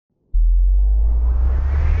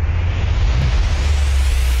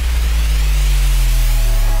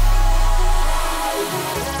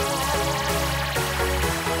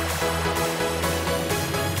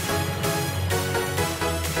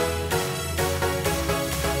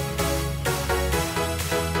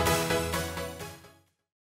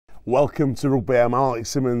Welcome to Rugby. I'm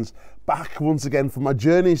Alex Simmons, back once again from my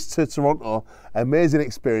journeys to Toronto. Amazing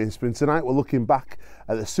experience. But tonight we're looking back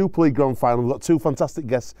at the Super League Grand Final. We've got two fantastic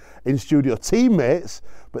guests in studio, teammates,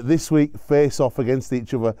 but this week face off against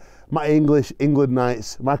each other. Matty English, England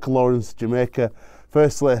Knights, Michael Lawrence, Jamaica.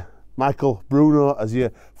 Firstly, Michael, Bruno, as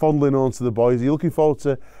you're fondly known to the boys, are you looking forward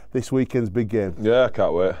to this weekend's big game? Yeah, I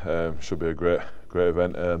can't wait. Should be a great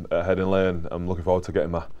event at Headingley, and I'm looking forward to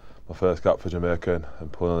getting my first cap for Jamaica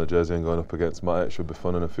and pulling on the jersey and going up against Matty. It should be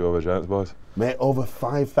fun and a few other Giants boys. Mate, over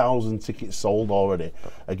 5,000 tickets sold already.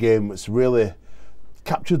 A game that's really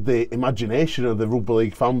captured the imagination of the Rugby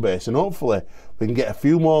League fan base, and hopefully we can get a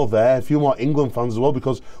few more there, a few more England fans as well,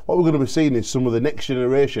 because what we're going to be seeing is some of the next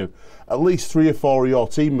generation, at least 3 or 4 of your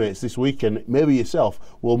teammates this weekend, maybe yourself,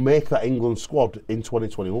 will make that England squad in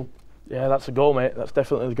 2021. Yeah, that's the goal, mate. That's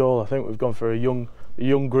definitely the goal. I think we've gone for a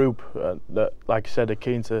young group that, like I said, are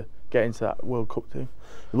keen to get into that World Cup team.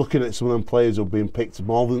 Looking at some of them players who've been picked,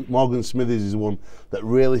 Morgan Smithies is one that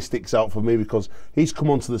really sticks out for me because he's come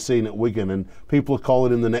onto the scene at Wigan and people are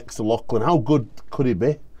calling him the next to Lachlan. How good could he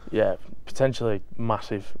be? Yeah, potentially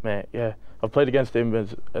massive, mate. Yeah, I've played against him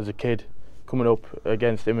as a kid, coming up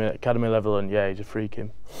against him at academy level, and yeah, he's a freak.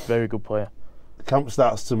 Him, very good player. Camp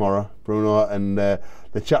starts tomorrow, Bruno, and the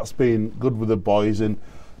chat's been good with the boys. And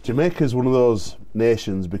Jamaica's one of those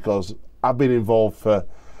nations because I've been involved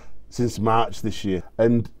since March this year,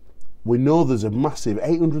 and we know there's a massive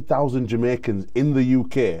 800,000 Jamaicans in the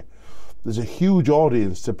UK. There's a huge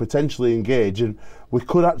audience to potentially engage, and we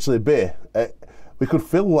could actually we could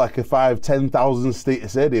fill like a 5,000-10,000 seat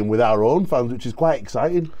stadium with our own fans, which is quite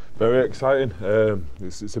exciting. Very exciting.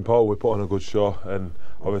 It's important we put on a good show and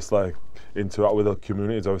obviously interact with the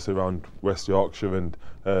communities, obviously around West Yorkshire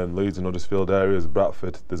and Leeds and Huddersfield areas,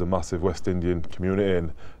 Bradford. There's a massive West Indian community,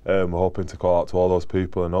 and we're hoping to call out to all those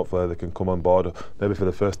people, and hopefully they can come on board maybe for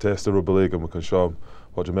the first taste of Rugby League, and we can show them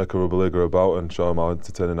what Jamaica Rugby League are about and show them how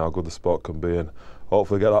entertaining, how good the sport can be, and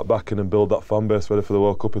hopefully get that back in and build that fan base ready for the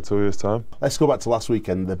World Cup in 2 years' time. Let's go back to last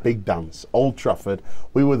weekend, the big dance, Old Trafford.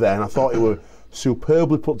 We were there, and I thought it were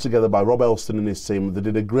superbly put together by Rob Elston and his team. They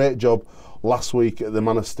did a great job last week at the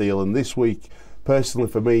Man of Steel, and this week, personally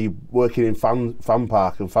for me, working in fan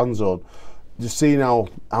park and fan zone, just seeing how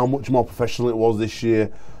much more professional it was this year.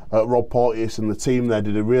 Rob Porteous and the team there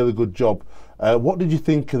did a really good job. What did you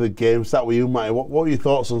think of the game? Start with you, Matty. What were your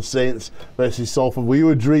thoughts on Saints versus Salford? Were you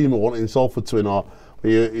a dreamer wanting Salford to win, or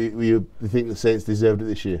you think the Saints deserved it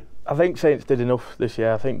this year? I think Saints did enough this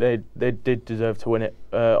year. I think they did deserve to win it.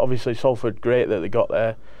 Obviously Salford, great that they got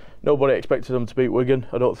there. Nobody expected them to beat Wigan,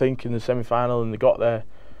 I don't think, in the semi-final, and they got there.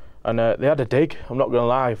 And they had a dig, I'm not going to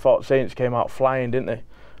lie. I thought Saints came out flying, didn't they?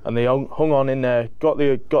 And they hung on in there, got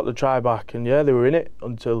the try back, and yeah, they were in it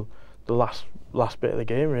until the last bit of the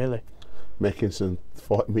game, really. Making some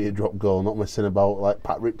 40-metre drop goal, not messing about like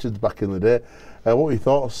Pat Richards back in the day. What were your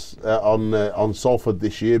thoughts on Salford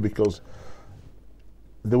this year? Because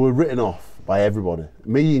they were written off by everybody,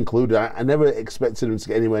 me included. I never expected them to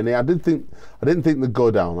get anywhere near. I didn't think they'd go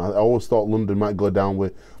down. I always thought London might go down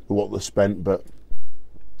with what they spent, but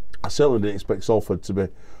I certainly didn't expect Salford to be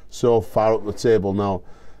so far up the table. Now,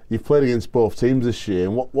 you've played against both teams this year,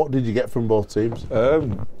 and what did you get from both teams?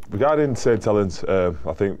 Regarding St Helens,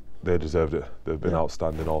 I think they deserved it. They've been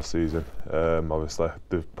outstanding all season. Obviously,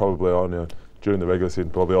 they've probably only, during the regular season,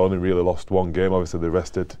 probably only really lost one game. Obviously, they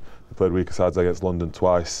rested. They played weaker sides against London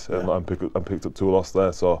twice and picked up 2 losses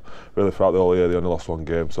there. So, really, throughout the whole year, they only lost 1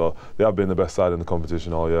 game. So, they have been the best side in the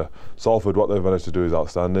competition all year. Salford, what they've managed to do is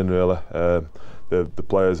outstanding, really. The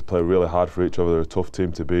players play really hard for each other. They're a tough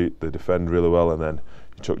team to beat. They defend really well, and then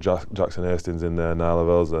you chuck Jackson Hastings in there, Niall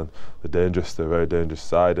Lavelles, and they're a very dangerous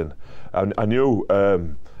side. And I knew,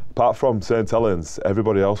 apart from St Helens,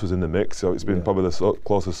 everybody else was in the mix. So it's been probably the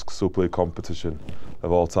closest Super League competition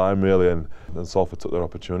of all time, really. And Salford took their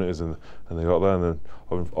opportunities and they got there. And then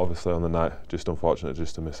obviously on the night, just unfortunate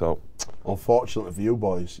just to miss out. Unfortunately for you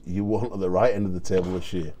boys, you weren't at the right end of the table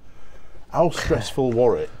this year. How stressful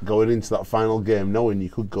was it going into that final game knowing you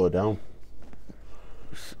could go down?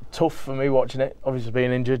 It's tough for me watching it, obviously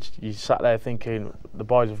being injured. You sat there thinking the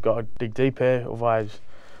boys have got to dig deep here, otherwise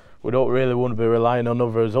we don't really want to be relying on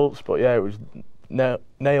other results. But yeah, it was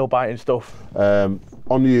nail-biting stuff. On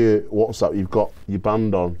your WhatsApp, you've got your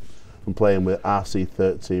band on from playing with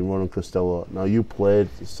RC13, Ronan Costello. Now, you played,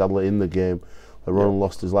 sadly, in the game where Ronan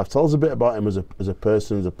lost his life. Tell us a bit about him as a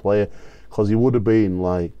person, as a player, because he would have been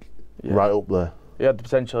like right up there. He had the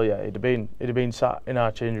potential, yeah. He'd have been sat in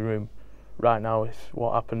our changing room right now if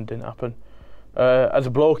what happened didn't happen. As a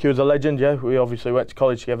bloke, he was a legend, yeah. We obviously went to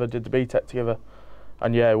college together, did the BTEC together.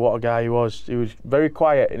 And yeah, what a guy he was. He was very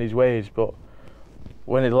quiet in his ways, but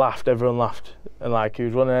when he laughed, everyone laughed, and like he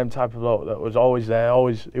was one of them type of bloke that was always there.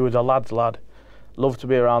 He was a lad's lad. Loved to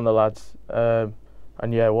be around the lads, and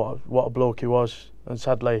yeah, what a bloke he was. And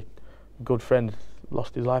sadly, a good friend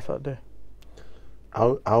lost his life that day.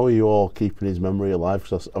 How are you all keeping his memory alive?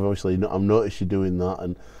 Because obviously I've noticed you doing that,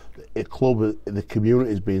 and the club, the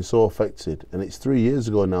community is being so affected. And it's 3 years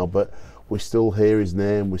ago now, but we still hear his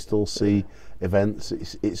name, we still see events.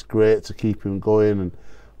 It's great to keep him going. And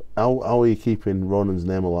how are you keeping Ronan's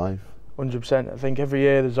name alive? 100%. I think every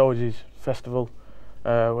year there's always his festival,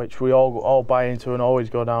 which we all buy into and always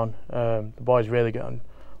go down. The boys really get on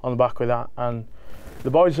the back with that, and the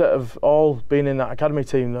boys that have all been in that academy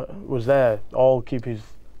team that was there all keep his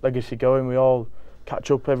legacy going. We all catch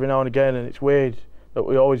up every now and again, and it's weird that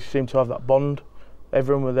we always seem to have that bond.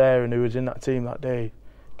 Everyone were there and who was in that team that day,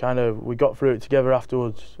 we got through it together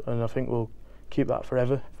afterwards, and I think we'll keep that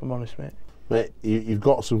forever, if I'm honest, mate. Mate, you've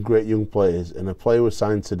got some great young players, and a player was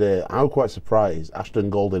signed today. I'm quite surprised. Ashton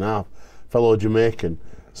Golding, our fellow Jamaican,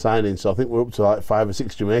 signing. So I think we're up to like 5 or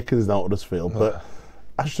 6 Jamaicans now at Huddersfield. But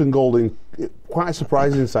Ashton Golding, quite a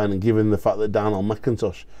surprising signing given the fact that Darnell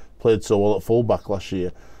McIntosh played so well at fullback last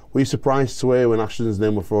year. Were you surprised to hear when Ashton's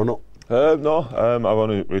name was thrown up? No, I've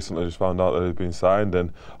only recently just found out that he'd been signed,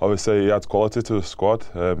 and obviously he adds quality to the squad.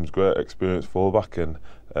 He's a great experienced fullback, and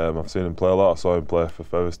I've seen him play a lot. I saw him play for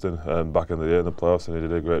Featherstone back in the day in the playoffs, and he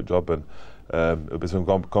did a great job. And it'll be some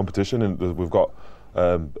competition, and we've got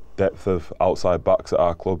depth of outside backs at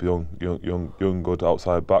our club, young good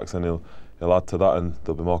outside backs, and he'll add to that, and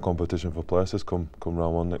there'll be more competition for places come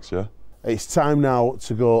round one next year. It's time now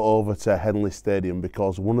to go over to Henley Stadium,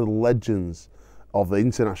 because one of the legends of the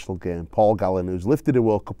international game, Paul Gallen, who's lifted a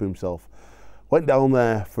World Cup himself, went down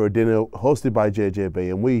there for a dinner hosted by JJB,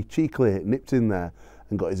 and we cheekily nipped in there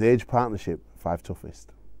and got his age partnership 5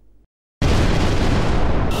 toughest.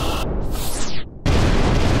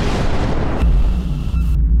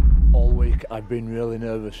 I've been really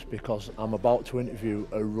nervous because I'm about to interview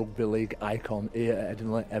a rugby league icon here at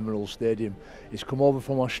Edinburgh Emerald Stadium. He's come over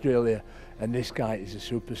from Australia, and this guy is a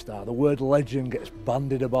superstar. The word legend gets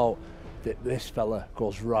bandied about. This fella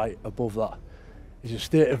goes right above that. He's a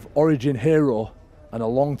state of origin hero and a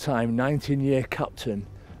long-time 19-year captain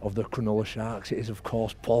of the Cronulla Sharks. It is, of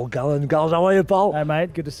course, Paul Gallen. Gals, how are you, Paul? Hey,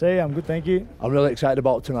 mate, good to see you. I'm good, thank you. I'm really excited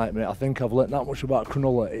about tonight, mate. I think I've learnt that much about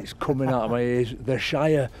Cronulla. It's coming out of my ears. The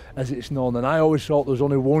Shire, as it's known, and I always thought there was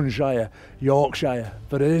only one Shire, Yorkshire,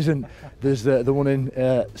 but it isn't. There's the one in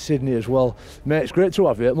Sydney as well. Mate, it's great to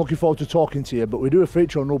have you. I'm looking forward to talking to you, but we do a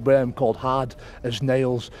feature on Rugby called Hard as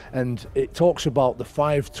Nails, and it talks about the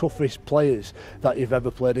 5 toughest players that you've ever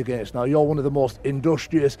played against. Now, you're one of the most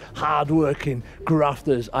industrious, hard-working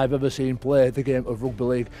grafters I've ever seen play the game of rugby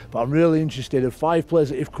league, but I'm really interested in 5 players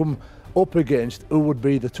that you've come up against. Who would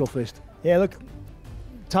be the toughest? Yeah, look,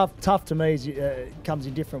 tough to me comes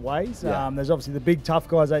in different ways. Yeah. There's obviously the big tough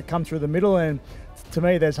guys that come through the middle, and to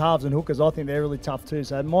me there's halves and hookers. I think they're really tough too.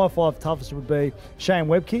 So my 5 toughest would be Shane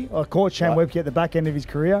Webke. I caught Shane Webke at the back end of his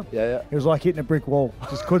career. Yeah. It was like hitting a brick wall.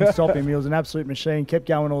 Just couldn't stop him. He was an absolute machine, kept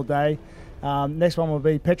going all day. Next one would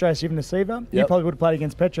be Petro Sivanasiva. You probably would have played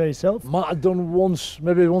against Petro yourself. Might have done once,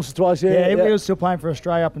 maybe once or twice. Yeah, he was still playing for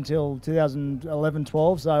Australia up until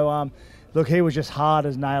 2011-12. So, look, he was just hard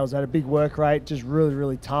as nails. Had a big work rate, just really,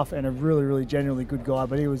 really tough, and a really, really genuinely good guy.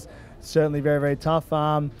 But he was certainly very, very tough.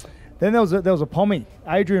 Then there was a Pommy,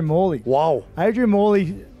 Adrian Morley. Wow. Adrian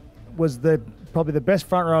Morley was probably the best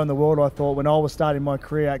front row in the world, I thought, when I was starting my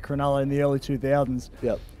career at Cronulla in the early 2000s.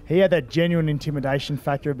 Yep. He had that genuine intimidation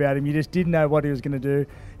factor about him. You just didn't know what he was going to do.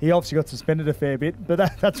 He obviously got suspended a fair bit, but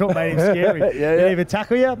that's what made him scary. He'd either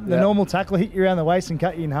tackle you, the normal tackle, hit you around the waist and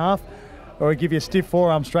cut you in half, or he'd give you a stiff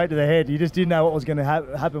forearm straight to the head. You just didn't know what was going to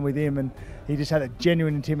happen with him, and he just had a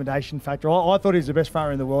genuine intimidation factor. I thought he was the best front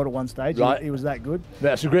row in the world at one stage. Right. He was that good.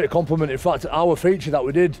 That's a great compliment. In fact, our feature that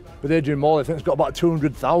we did with Adrian Morley, I think it's got about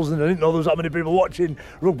 200,000. I didn't know there was that many people watching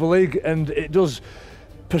rugby league, and it does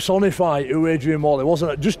personify who Adrian Morley was.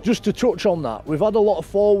 And just to touch on that, we've had a lot of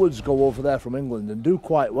forwards go over there from England and do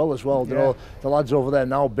quite well as well. You know, the lads over there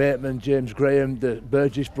now, Bateman, James Graham, the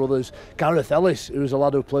Burgess brothers, Gareth Ellis, who was a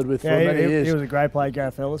lad who played with for many years. He was a great player,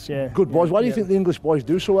 Gareth Ellis, Good boys. Why do you think the English boys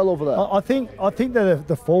do so well over there? I think that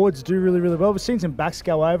the forwards do really, really well. We've seen some backs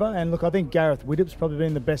go over, and look, I think Gareth Widdop's probably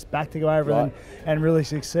been the best back to go over and really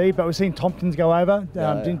succeed, but we've seen Tompkins go over,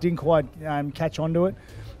 didn't quite catch on to it.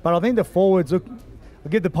 But I think the forwards, look, I'll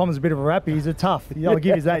give the Pommers a bit of a rap. He's a tough. I'll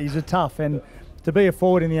give you that. He's a tough, and to be a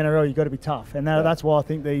forward in the NRL, you've got to be tough, and that's why I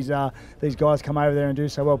think these guys come over there and do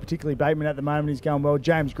so well. Particularly Bateman at the moment, he's going well.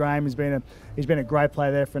 James Graham has been a great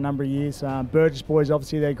player there for a number of years. Burgess boys,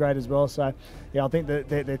 obviously, they're great as well. So, yeah, I think that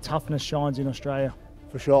their toughness shines in Australia.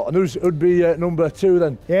 For sure. And who'd be number 2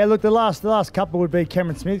 then? Yeah, look, the last couple would be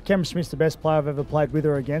Cameron Smith. Cameron Smith's the best player I've ever played with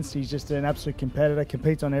or against. He's just an absolute competitor,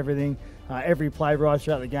 competes on everything, every play right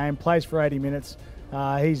throughout the game, plays for 80 minutes.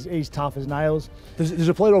 He's tough as nails. There's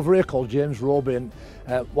a player over here called James Roby, and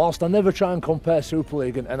whilst I never try and compare Super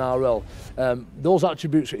League and NRL, those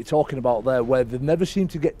attributes that you're talking about there, where they never seem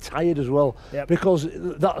to get tired as well, because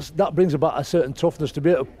that brings about a certain toughness to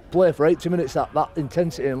be able to play for 80 minutes at that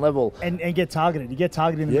intensity and level. And get targeted. You get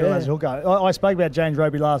targeted in the middle as a hooker. I spoke about James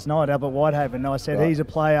Roby last night up at Whitehaven, and I said he's a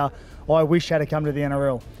player I wish had to come to the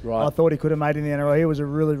NRL. I thought he could have made it in the NRL. He was a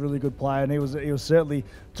really, really good player, and he was certainly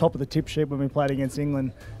top of the tip sheet when we played against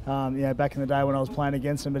England, back in the day when I was playing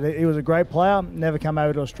against him. But he was a great player. Never come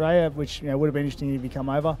over to Australia, which would have been interesting if he come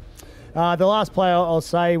over. The last player I'll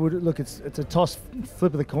say it's a toss,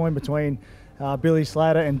 flip of the coin between Billy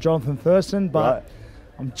Slater and Jonathan Thurston, but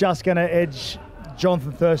I'm just going to edge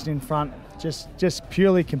Jonathan Thurston in front. Just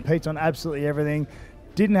purely competes on absolutely everything.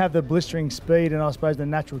 Didn't have the blistering speed and I suppose the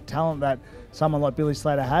natural talent that someone like Billy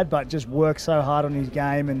Slater had, but just worked so hard on his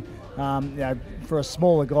game, and for a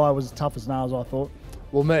smaller guy was as tough as nails, I thought.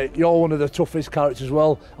 Well, mate, you're one of the toughest characters as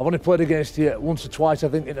well. I've only played against you once or twice, I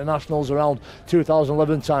think, internationals around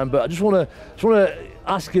 2011 time. But I just want to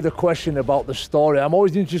ask you the question about the story. I'm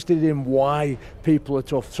always interested in why people are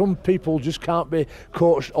tough. Some people just can't be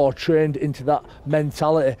coached or trained into that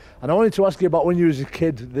mentality. And I wanted to ask you about when you was a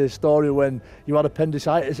kid, the story when you had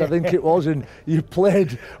appendicitis, I think it was, and you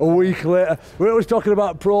played a week later. We're always talking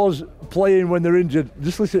about pros playing when they're injured.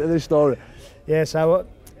 Just listen to this story. Yeah, so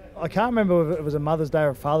I can't remember if it was a Mother's Day or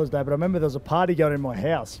a Father's Day, but I remember there was a party going in my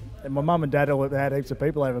house, and my mum and dad had heaps of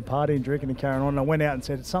people having a party and drinking and carrying on, and I went out and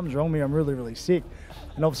said, something's wrong with me, I'm really, really sick.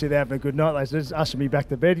 And obviously they're having a good night, they just ushered me back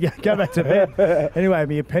to bed, go back to bed. Anyway,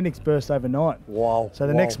 my appendix burst overnight. Wow. So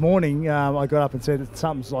the next morning, I got up and said,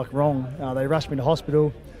 something's like wrong. They rushed me to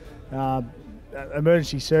hospital,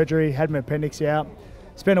 emergency surgery, had my appendix out.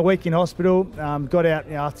 Spent a week in hospital, got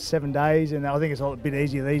out after 7 days, and I think it's a bit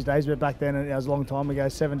easier these days, but back then it was a long time ago,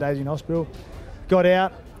 7 days in hospital. Got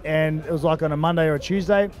out, and it was like on a Monday or a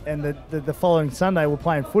Tuesday, and the following Sunday we're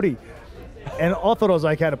playing footy. And I thought I was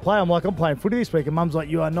okay to play. I'm like, I'm playing footy this week, and Mum's like,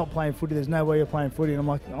 you are not playing footy, there's no way you're playing footy. And I'm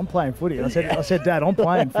like, I'm playing footy. And I said, Dad, I'm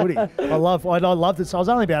playing footy. I loved it. So I was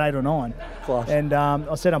only about 8 or 9. Class. And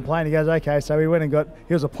I said, I'm playing. He goes, okay. So he went and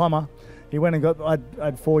he was a plumber. He went and I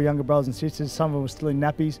had 4 younger brothers and sisters. Some of them were still in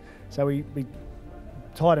nappies. So we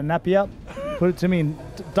tied a nappy up, put it to me and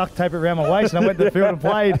duct tape it around my waist, and I went to the field and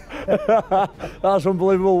played. That's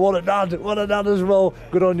unbelievable. What a dad as well.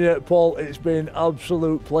 Good on you, Paul. It's been an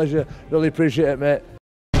absolute pleasure. Really appreciate it, mate.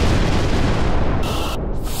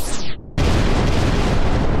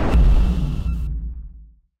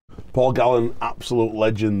 Paul Gallen, absolute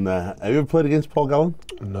legend there. Have you ever played against Paul Gallen?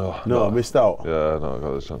 No. I missed out. Yeah, no, I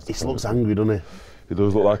got the chance to. He looks angry, doesn't he? He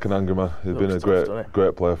does look like an angry man. He's been a tough,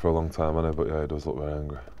 great player for a long time, hasn't he? But yeah, he does look very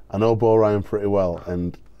angry. I know Bo Ryan pretty well,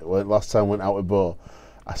 and last time I went out with Bo,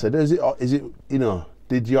 I said, is it,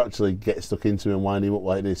 did you actually get stuck into him and wind him up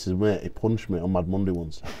like this? He says, mate, he punched me on Mad Monday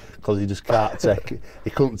once, because he just can't he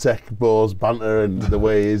couldn't take Bo's banter and the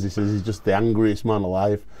way he is. He says he's just the angriest man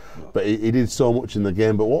alive. But he did so much in the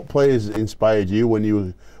game. But what players inspired you when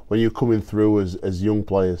you were coming through as young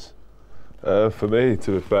players? For me,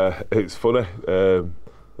 to be fair, it's funny.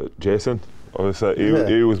 Jason, obviously,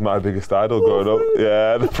 he was my biggest idol growing up.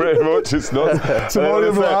 Yeah, pretty much. It's nuts. I know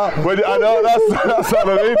that's what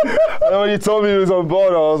I mean. And when you told me he was on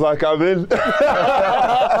board, I was like, I'm in. But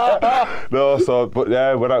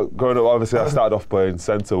yeah, growing up, obviously, I started off playing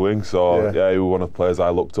centre wing. So yeah, he was one of the players I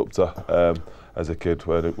looked up to. As a kid,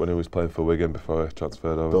 when he was playing for Wigan before he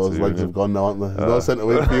transferred over. Those legs have gone now, aren't they? There's no centre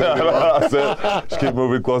wing for you. That's it. Just keep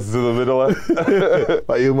moving closer to the middle. What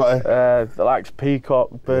about you, Matty? The likes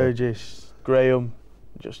Peacock, Burgess, Graham,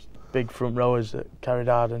 just big front rowers that carried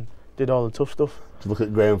hard and did all the tough stuff. To look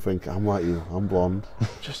at Graham and think, I'm like you, I'm blonde.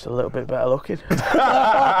 Just a little bit better looking. I'm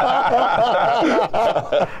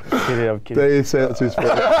kidding. There you say it to his face.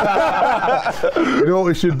 You know what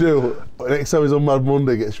we should do? Next time he's on Mad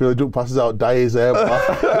Monday, gets really drunk, passes out, dye his hair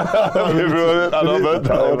black.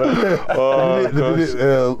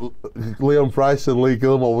 Leon Price and Lee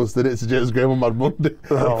Gilmore once did it to James Graham on Mad Monday. He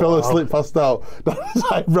fell asleep, passed out, his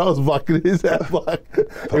eyebrows black and his hair black.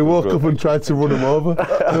 He woke up and tried to run him over.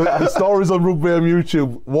 The story's on Rugby AM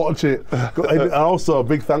YouTube, watch it. And also, a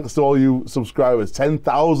big thanks to all you subscribers.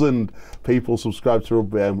 10,000 people subscribe to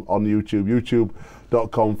Rugby AM on YouTube,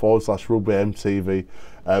 youtube.com/RugbyMTV.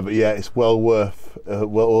 But yeah, it's well worth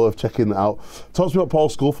checking that out. Talk to me about Paul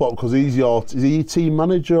Sculthorpe, because is he your team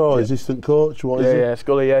manager or assistant coach? What is he? Yeah,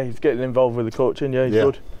 Scully, he's getting involved with the coaching, he's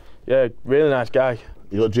good. Yeah, really nice guy.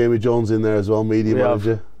 You got Jamie Jones in there as well, media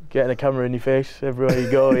manager. Getting a camera in your face everywhere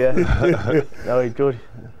you go, yeah. No, he's good.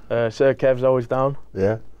 Sir Kev's always down.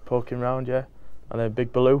 Yeah. Poking round, yeah. And then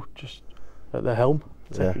Big Baloo just at the helm,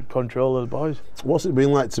 taking control of the boys. What's it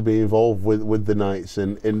been like to be involved with the Knights,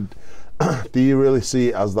 and do you really see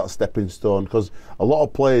it as that stepping stone? Because a lot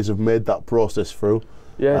of players have made that process through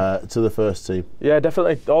to the first team. Yeah,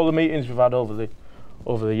 definitely. All the meetings we've had over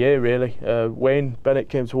the year, really. Wayne Bennett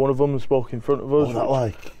came to one of them and spoke in front of us.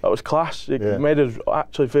 That was class. It made us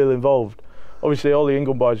actually feel involved. Obviously, all the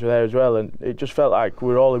England boys were there as well, and it just felt like we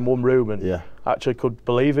were all in one room and actually could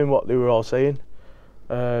believe in what they were all saying.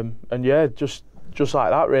 And yeah, just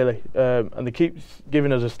like that, really. And they keep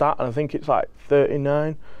giving us a stat, and I think it's like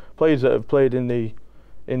 39 players that have played in the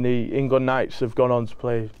England Knights have gone on to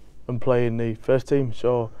play in the first team.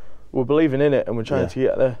 So we're believing in it, and we're trying to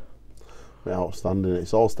get there. Outstanding.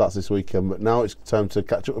 It's all stats this weekend, but now it's time to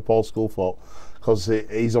catch up with Paul Schoolthorpe, because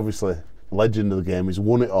he's obviously a legend of the game. He's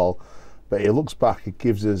won it all, but he looks back, he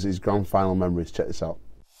gives us his grand final memories. Check this out.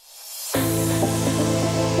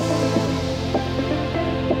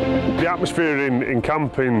 The atmosphere in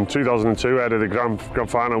camp in 2002 ahead of the grand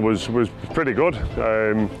final was pretty good.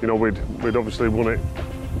 You know, we'd obviously won it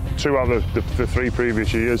 2 out of the 3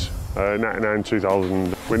 previous years, 99,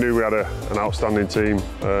 2000. We knew we had an outstanding team,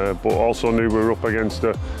 but also knew we were up against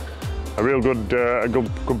a real good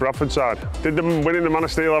Bradford side. Did them winning the Man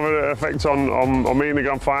of Steel have an effect on me in the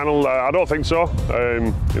grand final? I don't think so.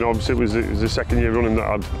 You know, obviously it was the second year running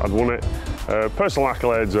that I'd won it. Personal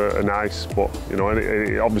accolades are nice, but you know,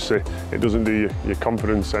 obviously it doesn't do your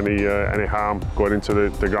confidence any harm going into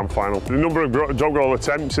the grand final. The number of drop goal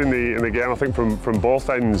attempts in the game, I think from both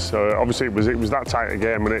ends. Obviously it was that tight a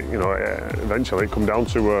game, and eventually it come down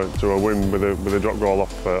to a win with a drop goal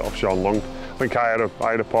off Sean Long. I think I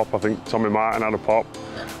had a pop. I think Tommy Martin had a pop.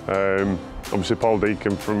 Obviously Paul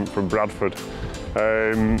Deacon from Bradford.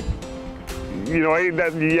 You know,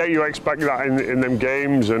 you expect that in them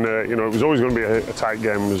games, and you know, it was always going to be a tight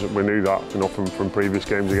game. We knew that, you know, from previous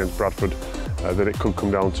games against Bradford, that it could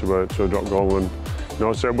come down to a drop goal, and you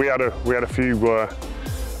know, so we had a few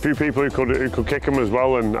people who could kick them as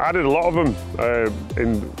well, and I did a lot of them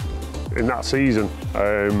in that season.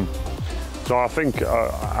 So I think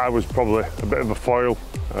I was probably a bit of a foil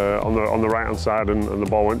on the right hand side, and the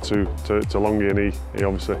ball went to Longy, and he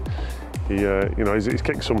obviously. You know, he's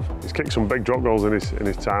kicked some big drop goals in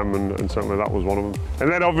his time, and certainly that was one of them. And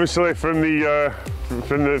then obviously from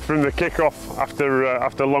the kick-off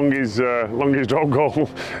after Longy's drop goal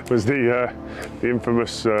was the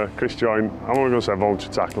infamous Chris Joynt. I'm not going to say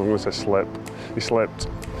voluntary tackle. I'm going to say slip. He slipped.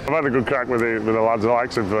 I've had a good crack with the lads, the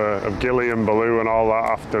likes of Gilly and Baloo and all that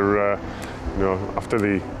after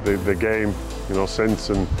the game, you know, since,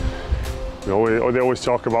 and you know, they always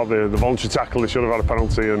talk about the voluntary tackle. They should have had a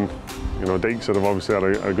penalty, and you know, Deeks would have obviously had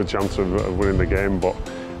a good chance of winning the game, but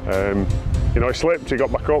you know, he slipped, he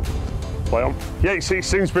got back up, play on. Yeah, it's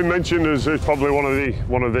since been mentioned as probably one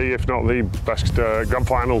of the, if not the best grand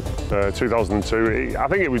final 2002. I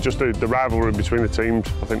think it was just the rivalry between the teams.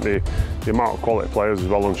 I think the amount of quality players as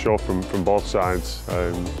well on show from both sides.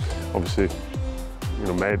 Obviously, you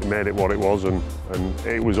know, made it what it was, and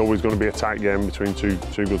it was always going to be a tight game between two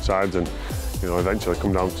good sides, and you know, eventually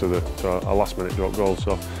come down to a last-minute drop goal.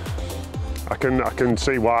 So I can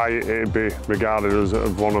see why it'd be regarded as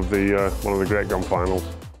one of the great grand finals.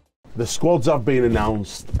 The squads have been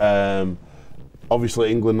announced.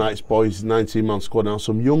 Obviously, England Knights boys, 19-man squad now.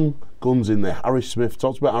 Some young guns in there. Harry Smith.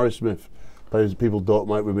 Talks about Harry Smith. People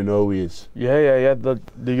might maybe know who he is. Yeah. The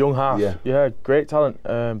young half. Yeah, great talent.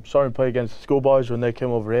 Saw him play against the schoolboys when they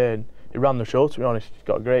came over here, and he ran the show, to be honest. He's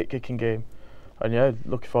got a great kicking game, and yeah,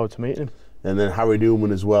 looking forward to meeting him. And then Harry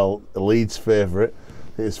Newman as well, a Leeds favourite.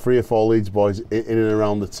 There's 3 or 4 Leeds boys in and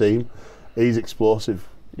around the team. He's explosive.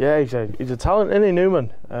 Yeah, he's a talent, isn't he,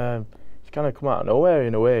 Newman? He's kind of come out of nowhere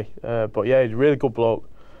in a way, but yeah, he's a really good bloke.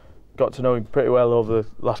 Got to know him pretty well over the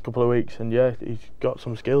last couple of weeks, and yeah, he's got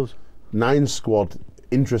some skills. 9 squad,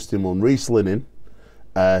 interesting one. Reece Lynn in,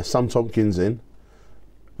 Sam Tompkins in,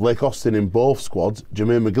 Blake Austin in both squads,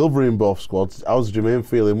 Jermaine McGilvery in both squads. How's Jermaine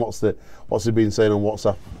feeling? What's he been saying on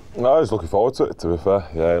WhatsApp? No, he's looking forward to it, to be fair.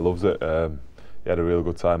 Yeah, he loves it. He had a really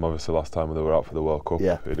good time, obviously, last time when they were out for the World Cup.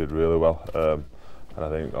 Yeah. He did really well. And I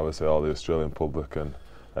think, obviously, all the Australian public and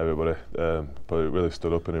everybody, but he really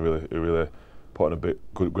stood up, and he really put on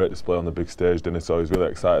a great display on the big stage, didn't he? So he's really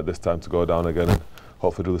excited this time to go down again and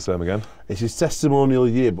hopefully do the same again. It's his testimonial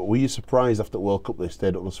year, but were you surprised after the World Cup they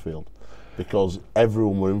stayed at Huddersfield? Because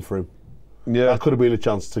everyone were in for him. Yeah. That could have been a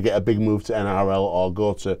chance to get a big move to NRL or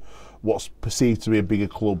go to what's perceived to be a bigger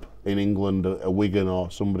club in England, a Wigan or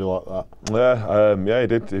somebody like that. Yeah, he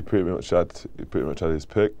did. He pretty much had his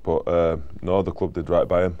pick, but no, the club did right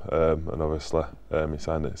by him, and obviously he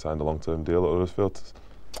signed a long-term deal at Huddersfield.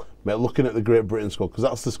 Mate, looking at the Great Britain squad, because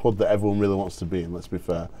that's the squad that everyone really wants to be in. Let's be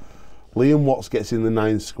fair. Liam Watts gets in the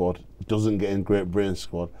 9 squad, doesn't get in Great Britain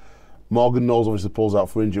squad. Morgan Knowles obviously pulls out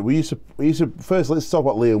for injury. First, let's talk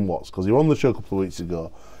about Liam Watts, because he were on the show a couple of weeks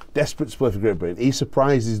ago. Desperate to play for Great Britain. He's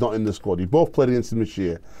surprised he's not in the squad. You both played against him this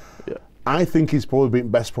year. Yeah. I think he's probably been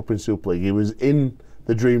best prop in Super League. He was in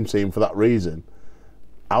the dream team for that reason.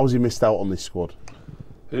 How has he missed out on this squad?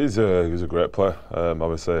 He's a great player.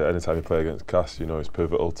 Obviously, anytime you play against Cass, you know he's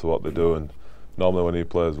pivotal to what they do, and normally when he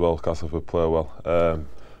plays well, Castleford play well.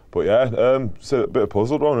 But yeah, it's a bit of a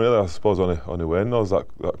puzzled one really. I suppose only Wayne knows that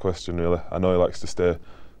question really. I know he likes to stay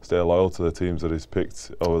loyal to the teams that he's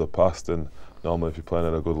picked over the past, and normally if you're playing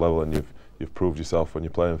at a good level and you've proved yourself when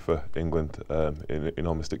you're playing for England, you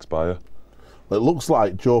know mistakes by you. Well, it looks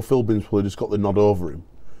like Joe Philbin's probably just got the nod over him.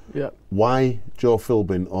 Yeah. Why Joe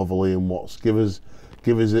Philbin over Liam Watts? Give us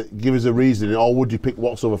a reason, or would you pick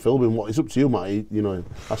Watts over Philbin? It's up to you, Matty. You know,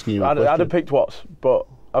 asking you. I'd have picked Watts, but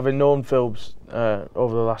having known Philbs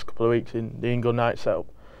over the last couple of weeks in the England night setup,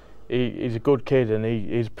 he's a good kid and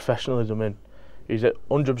he's professionalism in. He's at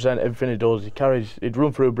 100% everything he does. He'd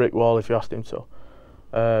run through a brick wall if you asked him to.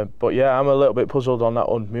 But yeah, I'm a little bit puzzled on that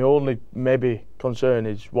one. My only maybe concern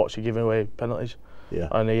is what's he giving away penalties. Yeah.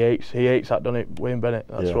 And he hates that, doesn't it, Wayne Bennett?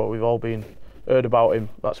 That's what we've all been heard about him.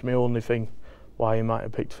 That's my only thing why he might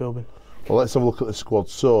have picked Philbin. Well, let's have a look at the squad.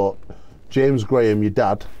 So, James Graham, your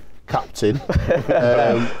dad, captain.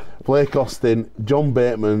 Blake Austin, John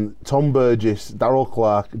Bateman, Tom Burgess, Darryl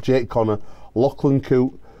Clark, Jake Connor, Lachlan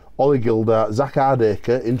Coote, Ollie Gildart, Zach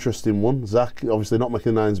Hardacre, interesting one. Zach, obviously not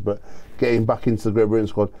making the 9s, but getting back into the Great Britain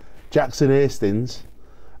squad. Jackson Hastings,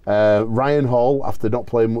 Ryan Hall, after not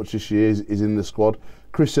playing much this year, is in the squad.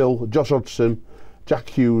 Chris Hill, Josh Hodgson, Jack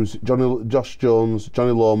Hughes, Josh Jones,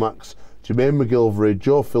 Johnny Lomax, Jermaine McGilvery,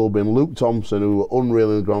 Joe Philbin, Luke Thompson, who were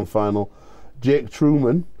unreal in the grand final, Jake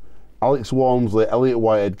Truman, Alex Walmsley, Elliot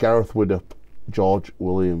Whitehead, Gareth Widdop, George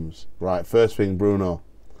Williams. Right, first thing, Bruno.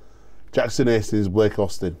 Jackson Hastings, Blake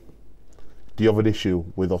Austin. Do you have an issue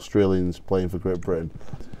with Australians playing for Great Britain?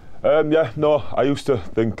 Yeah, no. I used to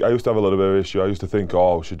have a little bit of an issue. I used to think,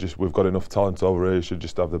 we've got enough talent over here. We should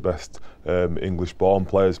just have the best English-born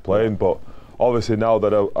players playing. But obviously now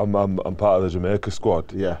that I'm part of the Jamaica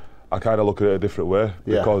squad, yeah, I kind of look at it a different way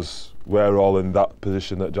because we're all in that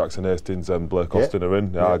position that Jackson Hastings and Blake Austin are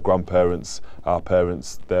in. Our grandparents, our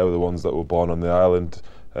parents, they were the ones that were born on the island,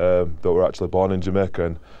 that were actually born in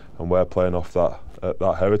Jamaica, and we're playing off that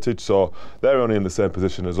heritage. So they're only in the same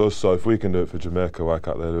position as us. So if we can do it for Jamaica, why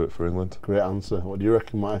can't they do it for England? Great answer. What do you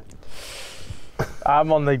reckon, Mike?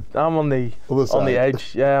 I'm on the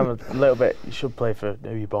edge. Yeah, I'm a little bit. You should play for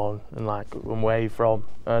who you're born and where you're from.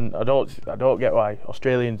 And I don't get why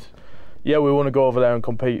Australians. Yeah, we want to go over there and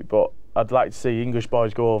compete, but I'd like to see English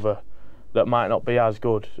boys go over that might not be as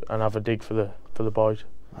good and have a dig for the boys.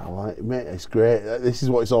 I like it, mate. It's great. This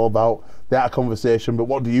is what it's all about. That conversation. But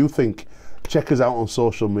what do you think? Check us out on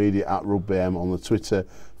social media at RugbyM on the Twitter,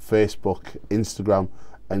 Facebook, Instagram,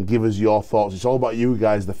 and give us your thoughts. It's all about you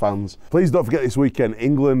guys, the fans. Please don't forget this weekend,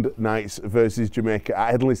 England Knights versus Jamaica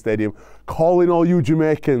at Headingley Stadium. Calling all you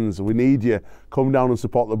Jamaicans, we need you. Come down and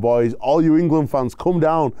support the boys. All you England fans, come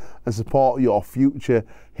down and support your future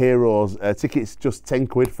heroes. Tickets just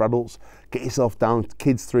 £10 for adults. Get yourself down.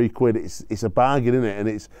 Kids £3. It's a bargain, isn't it?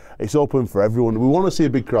 And it's open for everyone. We want to see a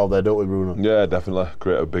big crowd there, don't we, Bruno? Yeah, definitely.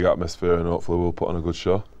 Create a big atmosphere, and hopefully we'll put on a good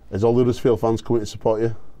show. Is all the Huddersfield fans coming to support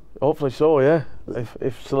you? Hopefully so, yeah.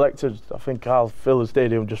 If selected, I think I'll fill the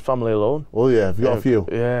stadium just family alone. Well, yeah, have you got a few?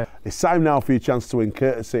 Yeah. It's time now for your chance to win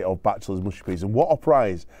courtesy of Bachelor's Mushy Peas. And what a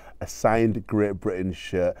prize, a signed Great Britain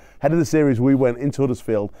shirt. Head of the series, we went into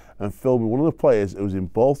Huddersfield and filmed one of the players who was in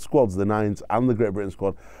both squads, the Nines and the Great Britain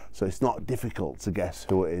squad, so it's not difficult to guess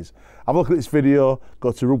who it is. Have a look at this video,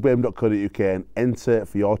 go to rugbym.co.uk and enter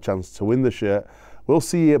for your chance to win the shirt. We'll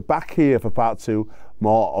see you back here for part 2,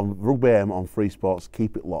 more on Rugby M on Free Sports.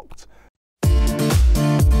 Keep it locked.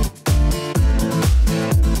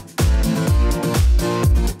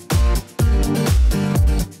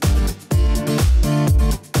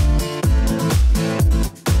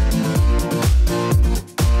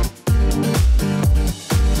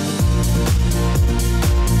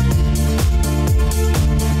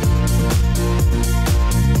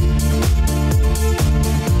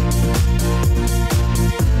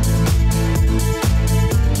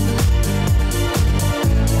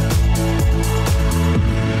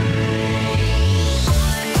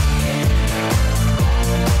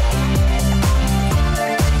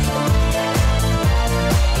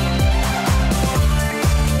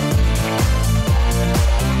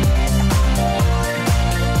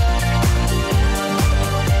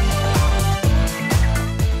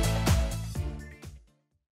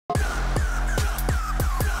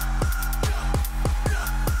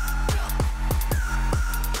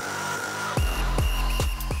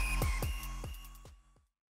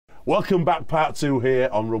 Welcome back, part 2 here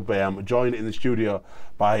on Rugby. I'm joined in the studio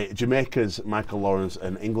by Jamaica's Michael Lawrence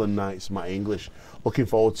and England Knight's Matty English. Looking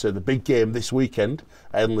forward to the big game this weekend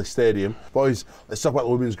at Henley Stadium. Boys, let's talk about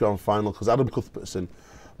the women's grand final, because Adam Cuthbertson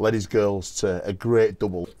led his girls to a great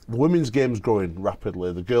double. The women's game's growing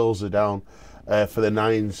rapidly. The girls are down for the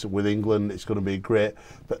nines with England. It's going to be great.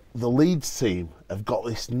 But the Leeds team have got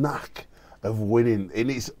this knack of winning, and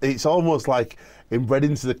it's almost like inbred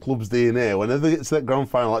into the club's DNA. Whenever they get to that grand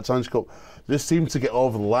final, like Challenge Cup, they just seem to get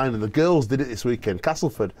over the line, and the girls did it this weekend.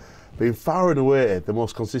 Castleford being far and away the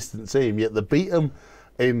most consistent team, yet they beat them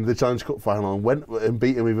in the Challenge Cup final and went and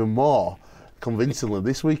beat them even more convincingly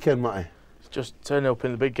this weekend, Matty. It's just turning up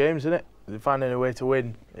in the big games, isn't it? They're finding a way to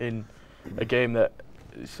win in a game that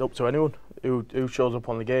it's up to anyone who shows up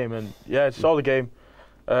on the game. And yeah, I saw the game.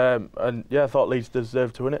 And yeah, I thought Leeds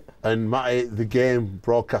deserved to win it. And Matty, the game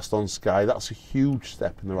broadcast on Sky, that's a huge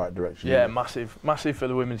step in the right direction. Yeah, massive for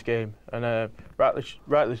the women's game, and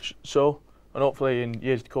rightly so. And hopefully in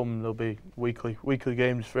years to come there'll be weekly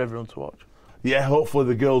games for everyone to watch. Yeah, hopefully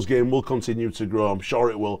the girls' game will continue to grow. I'm sure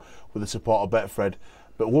it will, with the support of Betfred.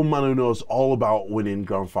 But one man who knows all about winning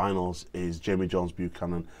grand finals is Jamie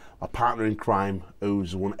Jones-Buchanan, a partner in crime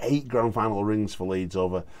who's won 8 grand final rings for Leeds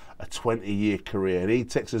over a 20-year career. And he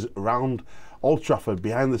takes us around Old Trafford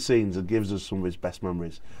behind the scenes and gives us some of his best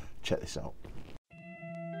memories. Check this out.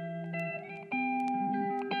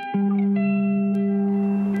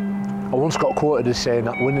 I once got quoted as saying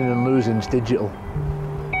that winning and losing is digital.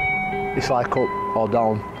 It's like up or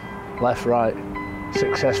down, left, right,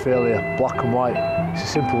 success, failure, black and white. It's as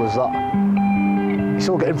simple as that. You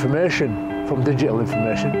still get information from digital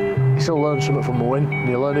information. You still learn something from a win, and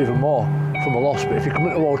you learn even more from a loss. But if you come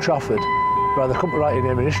into Old Trafford, you either come to write your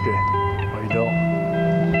name in history, or you don't.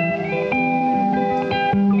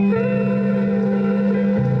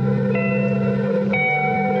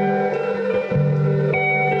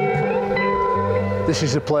 This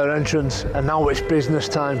is the player entrance, and now it's business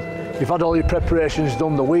time. You've had all your preparations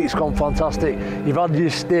done, the week's gone fantastic. You've had your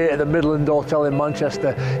stay at the Midland Hotel in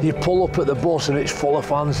Manchester. You pull up at the bus and it's full of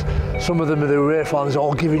fans. Some of them are the away fans,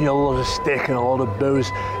 all giving you a lot of stick and a lot of booze.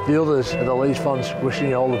 The others are the Leeds fans, wishing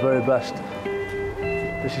you all the very best.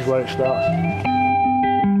 This is where it starts.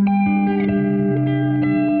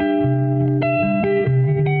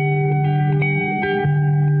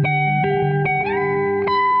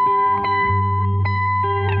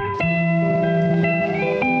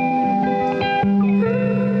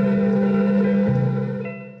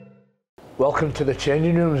 Welcome to the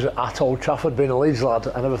changing rooms at Old Trafford. Being a Leeds lad,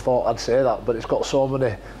 I never thought I'd say that, but it's got so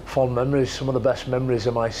many fond memories, some of the best memories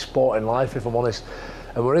of my sporting life, if I'm honest.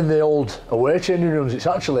 And we're in the old away changing rooms. It's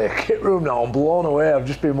actually a kit room now. I'm blown away. I've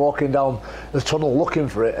just been walking down the tunnel looking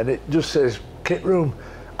for it, and it just says kit room.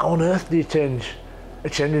 How on earth do you change a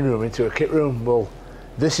changing room into a kit room? Well,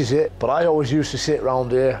 this is it. But I always used to sit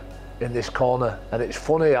round here in this corner, and it's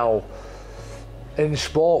funny how in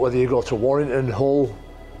sport, whether you go to Warrington, Hull,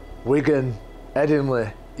 Wigan,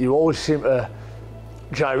 Headingley, you always seem to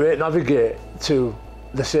navigate to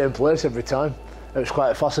the same place every time. It was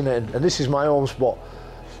quite fascinating, and this is my home spot.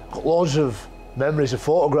 Got loads of memories of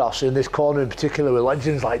photographs in this corner in particular with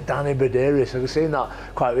legends like Danny Bedarius. I've seen that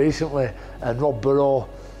quite recently, and Rob Burrow,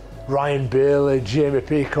 Ryan Bailey, Jamie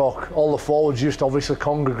Peacock. All the forwards used to obviously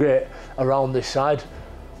congregate around this side.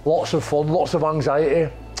 Lots of fun, lots of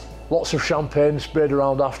anxiety. Lots of champagne sprayed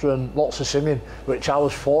around after, and lots of singing, which I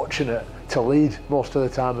was fortunate to lead most of the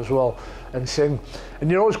time as well and sing. And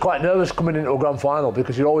you're always quite nervous coming into a grand final,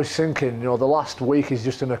 because you're always thinking, you know, the last week is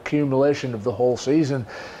just an accumulation of the whole season,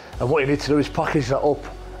 and what you need to do is package that up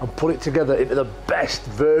and put it together into the best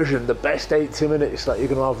version, the best 80 minutes that you're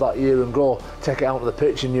going to have that year, and go take it out of the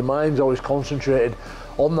pitch, and your mind's always concentrated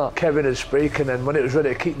on that. Kevin had spoken, and when it was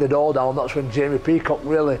ready to kick the door down, that's when Jamie Peacock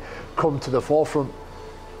really come to the forefront.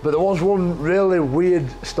 But there was one really weird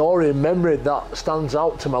story and memory that stands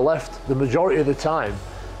out to my left. The majority of the time,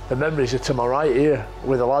 the memories are to my right here,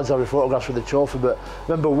 with the lads having photographs with the trophy. But I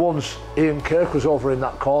remember once Ian Kirk was over in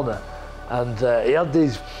that corner, and he had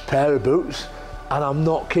these pair of boots, and I'm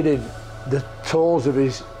not kidding, the toes of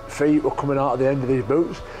his feet were coming out of the end of his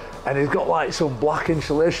boots, and he's got like some black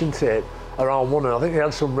insulation tape around one, and I think he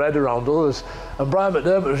had some red around others. And Brian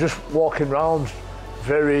McDermott was just walking round,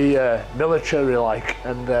 very military-like,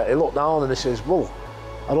 and he looked down and he says, "Well,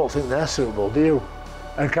 I don't think they're suitable, do you?"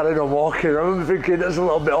 And carried on walking. I remember thinking, that's a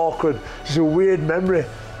little bit awkward. It's a weird memory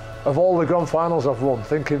of all the grand finals I've won,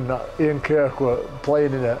 thinking that Ian Kirk were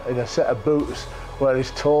playing in a set of boots where his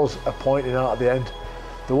toes are pointing out at the end.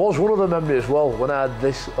 There was one other memory as well when I had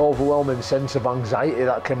this overwhelming sense of anxiety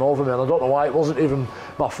that came over me, and I don't know why. It wasn't even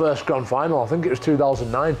my first grand final. I think it was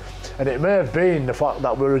 2009, and it may have been the fact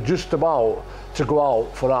that we were just about to go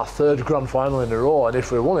out for our third grand final in a row, and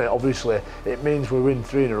if we won it, obviously it means we win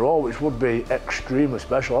 3 in a row, which would be extremely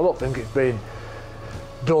special. I don't think it's been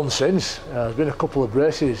done since. There's been a couple of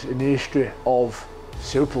races in the history of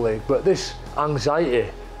Super League, but this anxiety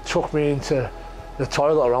took me into the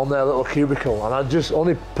toilet around their little cubicle, and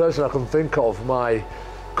only person I can think of, my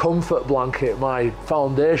comfort blanket, my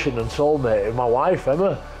foundation and soulmate, is my wife,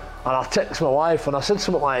 Emma. And I text my wife and I said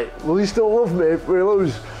something like, will you still love me if we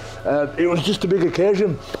lose? It was just a big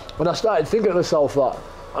occasion, and I started thinking to myself that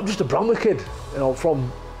I'm just a Bramley kid,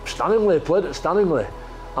 from Stanningley, played at Stanningley,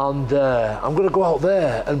 and I'm going to go out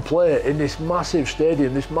there and play in this massive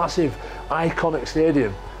stadium, this massive iconic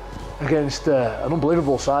stadium, against an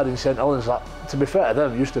unbelievable side in St Helens that, to be fair to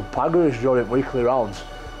them, used to pag us during weekly rounds,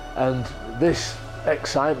 and this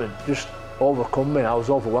excitement just overcome me. I was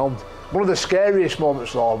overwhelmed. One of the scariest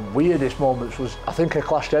moments, or weirdest moments, was I think I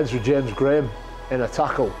clashed heads with James Graham in a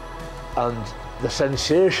tackle, and the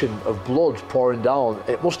sensation of blood pouring down,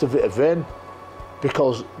 it must have hit a vein,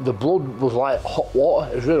 because the blood was like hot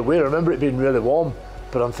water. It was really weird. I remember it being really warm,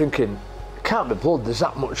 but I'm thinking, it can't be blood, there's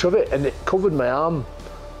that much of it, and it covered my arm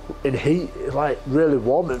in heat, like really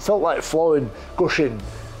warm. It felt like flowing, gushing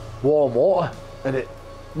warm water, and it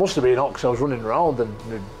must have been hot because I was running around, and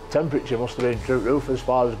the temperature must have been through the roof as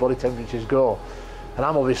far as body temperatures go, and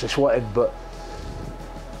I'm obviously sweating, but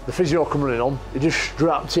the physio come running on, he just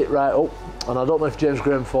strapped it right up, and I don't know if James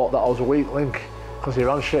Graham thought that I was a weak link because he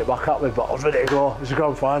ran straight back at me, but I was ready to go. It's a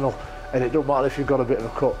grand final, and it doesn't matter if you've got a bit of a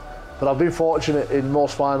cut. But I've been fortunate in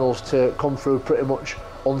most finals to come through pretty much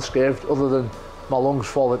unscathed, other than my lungs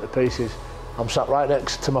falling to pieces. I'm sat right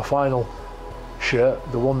next to my final shirt,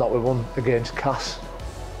 the one that we won against Cass.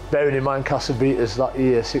 Bearing in mind Cass had beat us that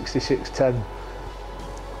year 66-10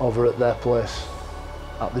 over at their place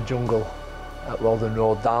at the Jungle at Weldon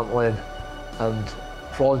Road, Darnt Lane, and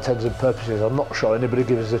for all intents and purposes I'm not sure anybody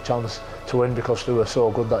gave us a chance to win because they were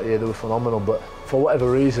so good that year. They were phenomenal, but for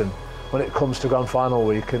whatever reason, when it comes to grand final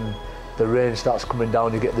week and the rain starts coming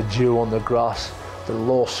down, you get the dew on the grass, the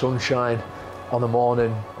low sunshine on the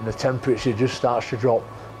morning, and the temperature just starts to drop.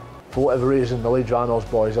 For whatever reason, the Leeds Rhinos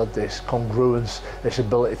boys had this congruence, this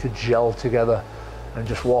ability to gel together and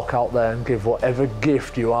just walk out there and give whatever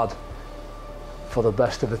gift you had for the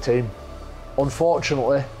best of the team.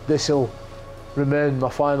 Unfortunately, this will remain my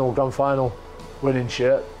final grand final winning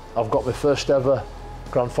shirt. I've got my first ever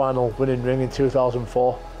grand final winning ring in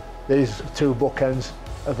 2004. These 2 bookends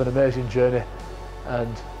of an amazing journey,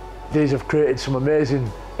 and these have created some amazing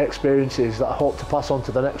experiences that I hope to pass on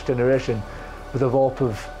to the next generation with the hope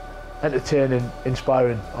of entertaining,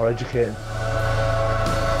 inspiring or educating.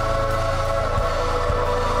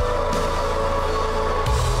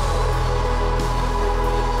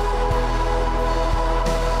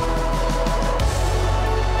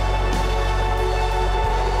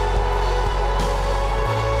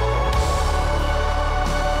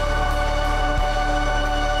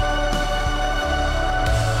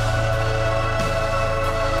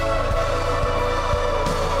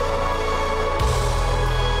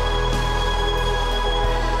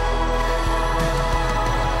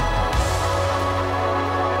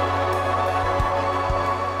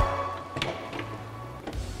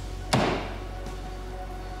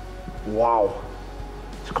 Wow,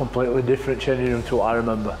 it's a completely different changing room to what I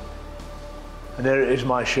remember. And there it is,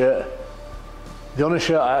 my shirt. The only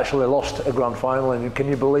shirt I actually lost a grand final in, and can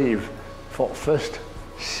you believe, for the first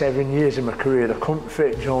 7 years in my career, they couldn't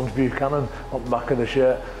fit Jones Buchanan on the back of the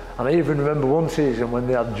shirt. And I even remember one season when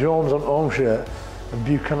they had Jones on the home shirt and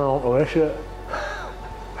Buchanan on the away shirt.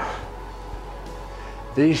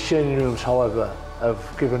 These changing rooms, however,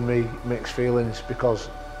 have given me mixed feelings, because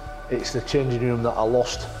it's the changing room that I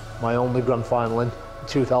lost my only grand final in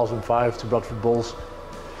 2005 to Bradford Bulls.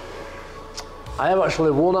 I have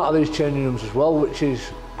actually won out of these changing rooms as well, which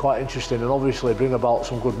is quite interesting and obviously bring about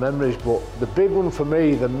some good memories, but the big one for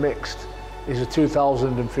me, the mixed, is the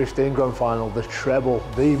 2015 grand final, the treble,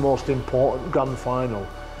 the most important grand final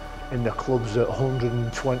in the club's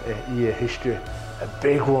 120-year history. A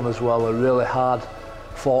big one as well, a really hard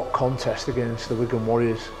fought contest against the Wigan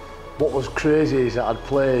Warriors. What was crazy is that I'd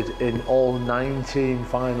played in all 19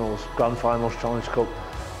 finals, Grand Finals, Challenge Cup,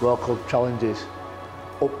 World Club Challenges,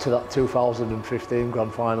 up to that 2015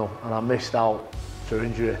 Grand Final, and I missed out through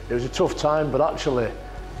injury. It was a tough time, but actually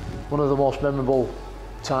one of the most memorable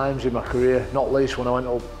times in my career, not least when I went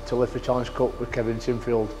up to lift the Challenge Cup with Kevin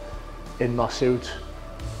Sinfield in my suit.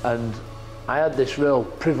 And I had this real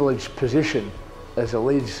privileged position as a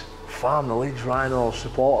Leeds fan, a Leeds Rhinos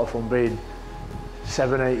supporter from being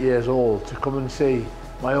 7, 8 years old, to come and see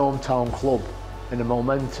my hometown club in a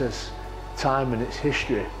momentous time in its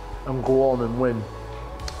history and go on and win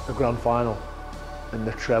the grand final and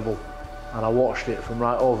the treble. And I watched it from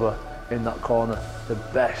right over in that corner, the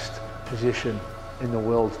best position in the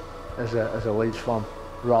world as a Leeds fan,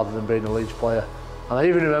 rather than being a Leeds player. And I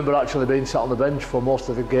even remember actually being sat on the bench for most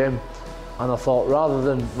of the game, and I thought, rather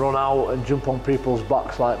than run out and jump on people's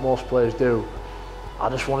backs like most players do, I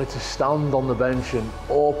just wanted to stand on the bench and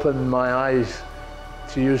open my eyes,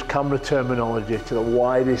 to use camera terminology, to the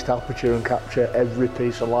widest aperture and capture every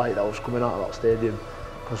piece of light that was coming out of that stadium,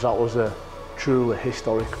 because that was a truly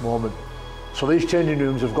historic moment. So these changing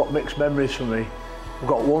rooms have got mixed memories for me. We've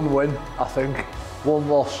got one win, I think, one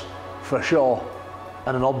loss for sure,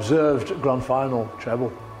 and an observed grand final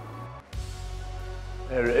treble.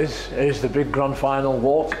 There it is. Here's the big grand final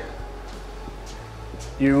walk.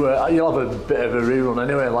 You'll have a bit of a rerun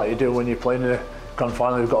anyway, like you do when you're playing in a grand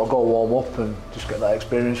final. You've got to go warm up and just get that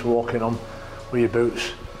experience walking on with your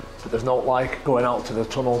boots. But there's not like going out to the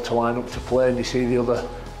tunnel to line up to play and you see the other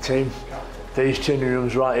team. These changing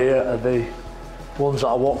rooms right here are the ones that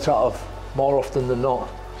I walked out of more often than not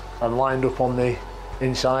and lined up on the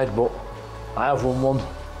inside, but I have won one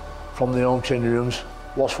from the home changing rooms,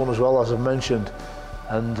 lost one as well, as I've mentioned,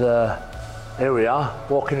 and here we are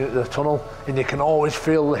walking into the tunnel, and you can always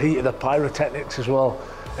feel the heat of the pyrotechnics as well,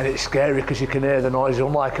 and it's scary because you can hear the noise.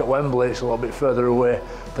 Unlike at Wembley, it's a little bit further away,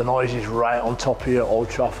 the noise is right on top of you at Old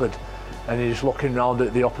Trafford, and you're just looking round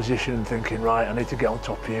at the opposition and thinking, right, I need to get on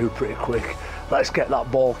top of you pretty quick, let's get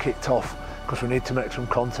that ball kicked off, because we need to make some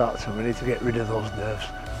contact and we need to get rid of those nerves.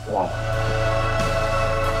 Wow.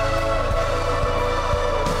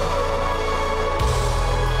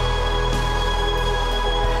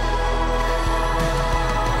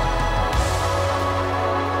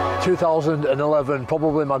 2011,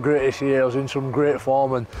 probably my greatest year. I was in some great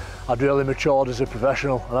form and I'd really matured as a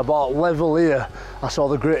professional. And about level here, I saw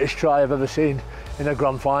the greatest try I've ever seen in a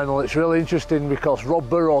grand final. It's really interesting because Rob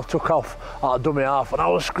Burrow took off at a dummy half and I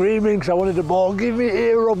was screaming because I wanted the ball. Give me it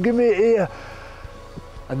here, Rob, give me it here.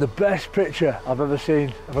 And the best picture I've ever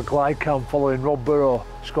seen of a glide cam following Rob Burrow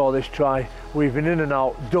score this try, weaving in and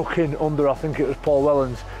out, ducking under, I think it was Paul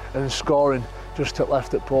Wellens, and scoring just at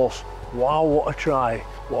left at post. Wow, what a try.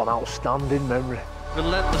 What an outstanding memory.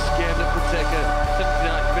 Relentless game that could take a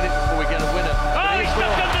 79 minutes before we get a winner. Oh, he's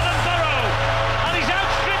stuck under the Burrow, and he's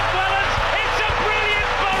outstripped Wellens. It's a brilliant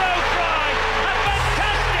Burrow try, a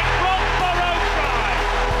fantastic Rob Burrow try.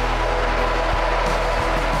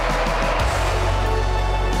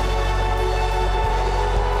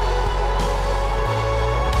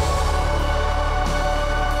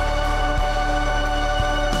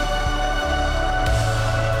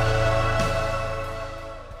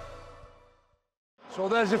 So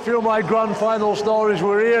there's a few of my grand final stories.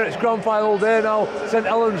 We're here, it's grand final day now, St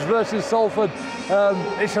Helens versus Salford.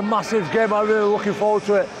 It's a massive game, I'm really looking forward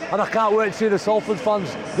to it, and I can't wait to see the Salford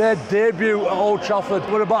fans, their debut at Old Trafford.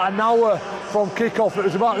 We're about an hour from kick-off. It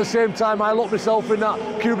was about the same time I locked myself in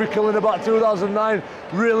that cubicle in about 2009,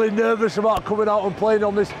 really nervous about coming out and playing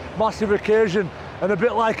on this massive occasion. And a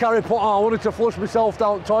bit like Harry Potter, I wanted to flush myself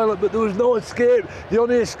down the toilet, but there was no escape. The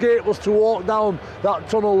only escape was to walk down that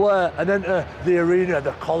tunnel there and enter the arena,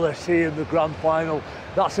 the Coliseum, the grand final.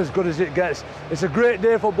 That's as good as it gets. It's a great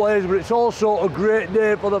day for Blaze, but it's also a great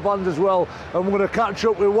day for the fans as well. And we're going to catch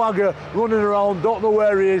up with Wagger running around, don't know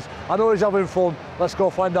where he is. I know he's having fun. Let's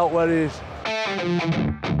go find out where he is.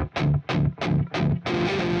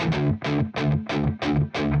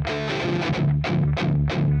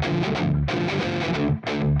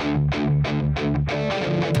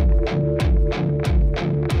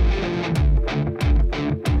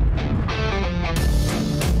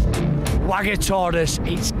 Wagger told us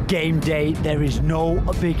it's game day. There is no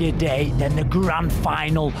bigger day than the grand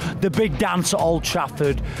final, the big dance at Old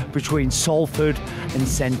Trafford between Salford and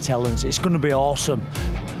St Helens. It's going to be awesome.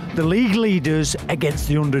 The league leaders against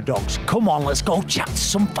the underdogs. Come on, let's go chat to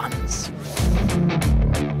some fans.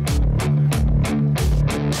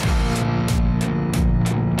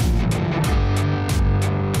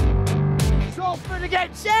 Salford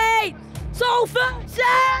against Saints! Salford!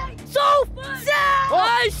 Saints! Salford! Saints!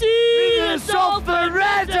 I see the Salford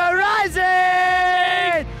Reds are rising!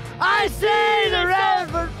 I see the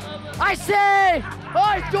Reds! I say!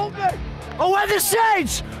 Oh, it's jumping! Oh, where the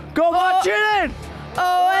Saints go marching in!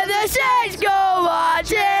 Oh, when the Saints go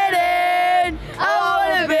marching in! I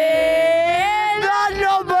wanna be in that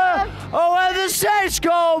number! Oh, where the Saints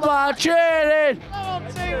go marching in! Come on,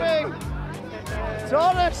 TV! It's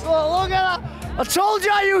honest, look at that! I told you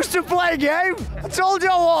I used to play a game. I told you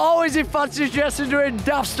I was always in fancy dress and doing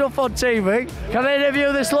daft stuff on TV. Can I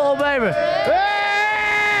interview this little baby?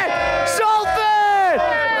 Hey! Salford!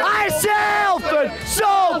 I Salford!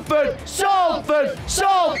 Salford! Salford!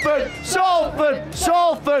 Salford! Salford!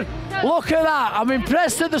 Salford! Look at that. I'm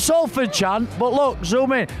impressed at the Salford chant, but look,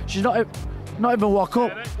 zoom in. She's not even woke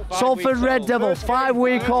up. Salford Red Devil,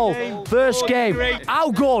 5-week-old, first game.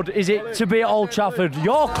 How good is it to be at Old Trafford?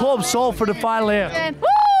 Your club, Salford, are finally here. Woo!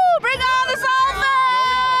 Bring on the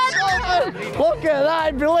Salford! Look at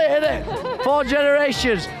that, brilliant, isn't it? 4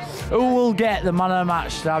 generations. Who will get the man of the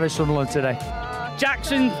match to Harry Sunderland today?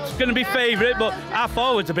 Jackson's going to be favourite, but our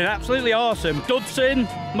forwards have been absolutely awesome. Dudson,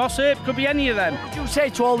 Mossip, could be any of them. What do you say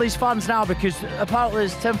to all these fans now? Because apparently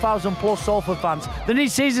there's 10,000 plus Salford fans. They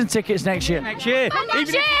need season tickets next year. Next year!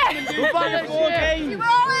 Next year! If we were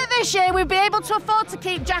all here this year, we'd be able to afford to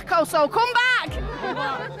keep Jacko, so come back!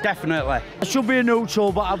 Definitely. I should be a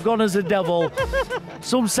neutral, but I've gone as a devil.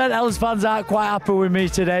 Some St Helens fans aren't quite happy with me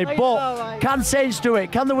today, but can Saints do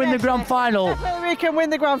it? Can they win the grand final? Definitely we can win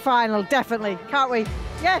the grand final, definitely. Can't we?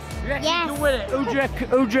 Yes. Yes. You can win it.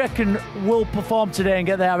 Who do you reckon will perform today and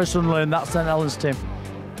get the Harry Sunderland, that St Helens team?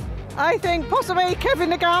 I think possibly Kevin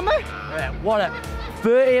Nagama. Yeah, what a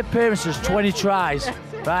 30 appearances, 20 tries.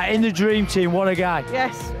 Right, in the dream team, what a guy.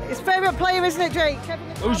 Yes. His favourite player, isn't it, Drake?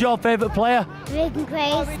 Who's your favourite player? Regan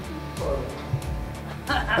Grace.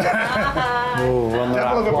 Devil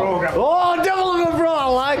of the programme. Oh, Devil of the Programme, I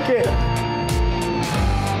like it.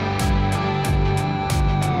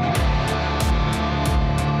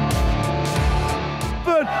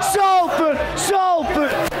 Salford!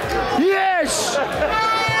 Salford! Yes!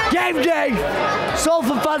 Game day!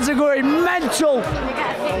 Salford fans are going mental!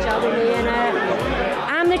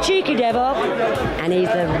 I'm the cheeky devil, and he's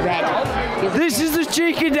the red. This is the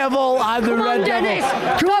cheeky devil, I'm the red devil.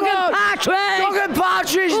 Come on! Dog and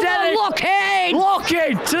Partridge, Dennis! Lock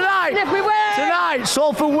in! Tonight! If we win! Tonight,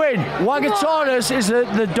 Salford win. Wagataurus is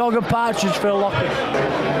the dog and Partridge for locking.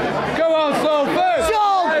 Go on, Salford! Salford!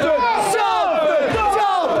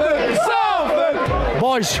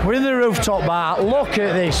 Boys, we're in the rooftop bar. Look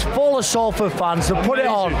at this, full of Salford fans. They put it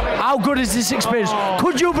on. How good is this experience?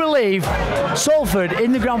 Could you believe Salford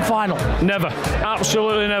in the grand final? Never,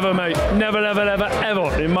 absolutely never, mate. Never, ever, ever,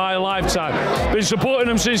 ever in my lifetime. Been supporting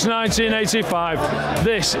them since 1985.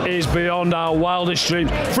 This is beyond our wildest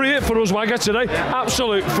dreams. Free it for us, Wagger, today.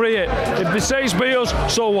 Absolute free it. If the Saints beat us,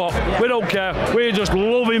 so what? We don't care. We're just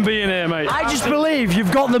loving being here, mate. I just believe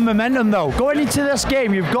you've got the momentum, though. Going into this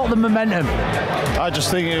game, you've got the momentum. I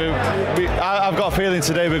just think I've got a feeling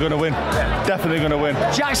today we're going to win. Definitely going to win.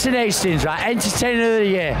 Jackson Hastings, right? Entertainer of the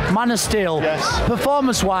year, man of steel. Yes.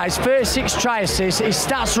 Performance-wise, 36 try assists. His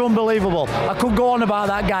stats are unbelievable. I could go on about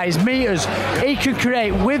that guy. His meters. He can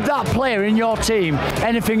create with that player in your team.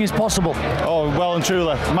 Anything is possible. Oh, well and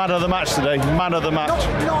truly, man of the match today. Man of the match.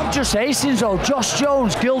 Not just Hastings, though. Josh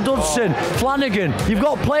Jones, Gil Dudson, Flanagan. You've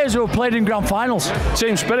got players who have played in grand finals.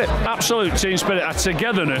 Team spirit, absolute team spirit, a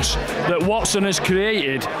togetherness that Watson has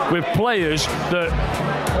created with players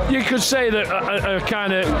that you could say that are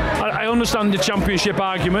kind of. I understand the championship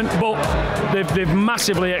argument, but they've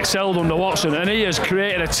massively excelled under Watson, and he has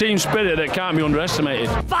created a team spirit that can't be underestimated.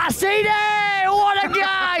 Fascine! What a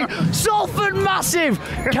guy! Salford massive!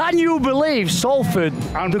 Can you believe Salford,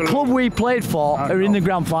 the club we played for, are in the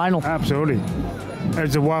grand final? Absolutely.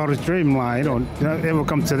 It's the wildest dream, like, you know, ever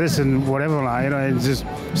come to this and whatever, like, you know,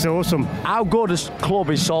 it's awesome. How good a club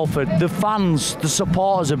is Salford? The fans, the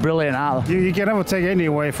supporters are brilliant, aren't they? You can never take any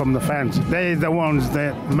away from the fans. They're the ones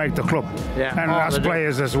that make the club. Yeah. And us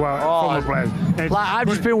players as well, former players. Like, I've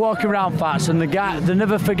just been walking around, Fats, and the guy, they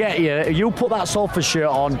never forget you. You put that Salford shirt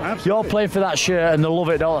on, you're playing for that shirt, and they love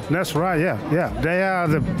it, don't they? That's right, yeah. They are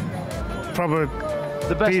probably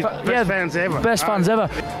the best fans ever. Best fans ever.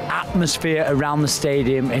 Atmosphere around the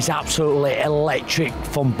stadium is absolutely electric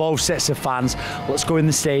from both sets of fans. Let's go in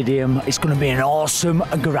the stadium. It's going to be an awesome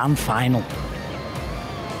grand final.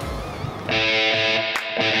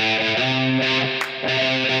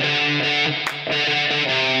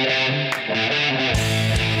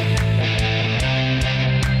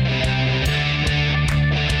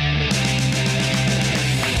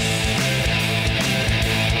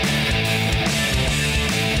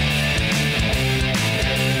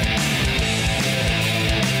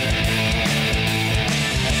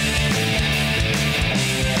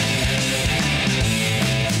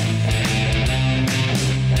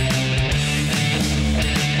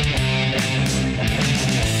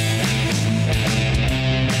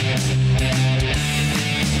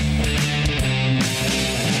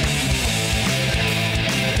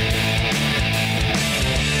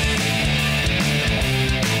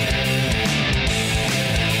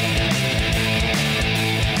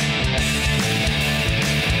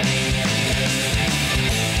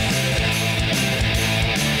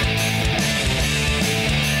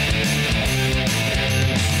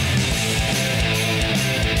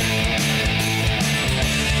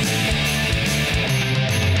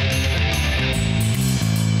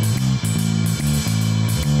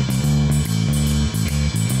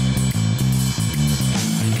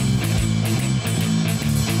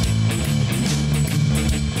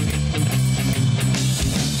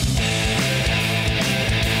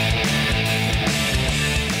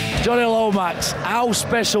 Johnny Lomax, how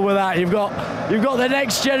special with that? You've got the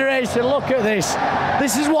next generation. Look at this.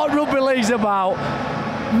 This is what rugby league's about.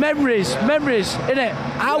 Memories, innit?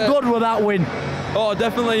 How good will that win? Oh,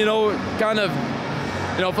 definitely. You know, kind of.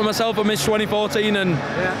 You know, for myself, I missed 2014, and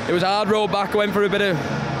it was a hard road back. I went through a bit of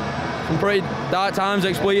some pretty dark times,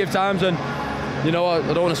 expletive times, and you know, I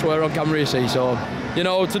don't want to swear on camera, you see. So, you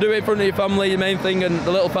know, to do it in front of your family, the main thing, and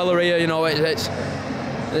the little fella here, you know, it's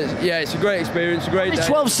a great experience, a great day. It's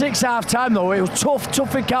 12-6 half time though. It was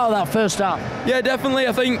tough encounter that first half. Yeah, definitely.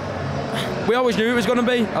 I think we always knew it was going to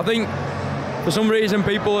be. I think for some reason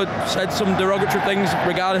people had said some derogatory things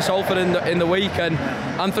regarding Salford in the week and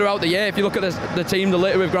throughout the year. If you look at the team, the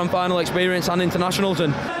litter with grand final experience and internationals,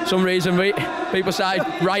 and some reason people started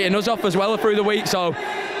writing us off as well through the week. So,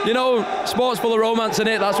 you know, sport's full of romance in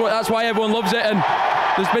it. That's why everyone loves it. And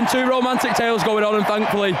there's been 2 romantic tales going on, and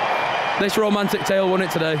thankfully this romantic tale won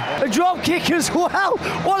it today. A drop kick as well.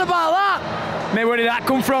 What about that? Mate, where did that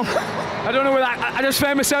come from? I don't know where that. I just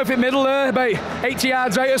found myself in middle there, about 80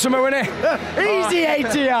 yards out or something, wasn't it? Easy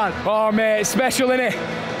 80 yards. Oh mate, it's special, innit?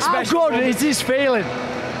 How good is this feeling?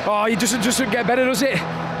 Oh, it doesn't get better, does it?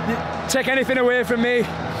 Take anything away from me.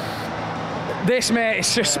 This, mate,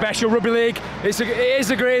 it's just special. Rugby league. It is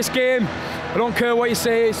the greatest game. I don't care what you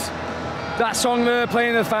say. It's that song there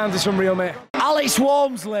playing to the fans is unreal, mate. Alex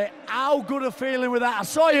Walmsley, how good a feeling with that? I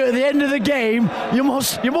saw you at the end of the game. You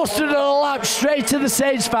must have done a lap straight to the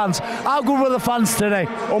Saints fans. How good were the fans today?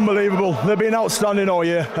 Unbelievable. They've been outstanding all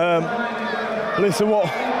year. Listen, what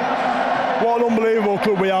an unbelievable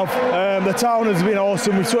club we have. The town has been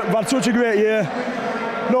awesome. We've had such a great year.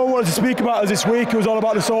 No one wanted to speak about us this week. It was all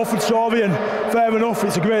about the Salford story, and fair enough,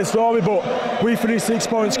 it's a great story, but we finished 6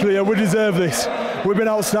 points clear. We deserve this. We've been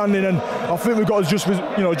outstanding, and I think we've got just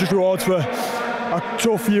rewards for a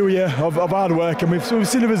tough few years of hard work, and we've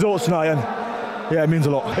seen the results tonight, and yeah, it means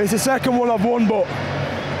a lot. It's the second one I've won, but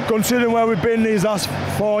considering where we've been these last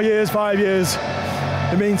 4 years, 5 years,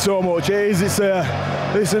 it means so much.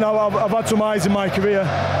 Listen, I've had some highs in my career,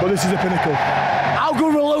 but this is a pinnacle. How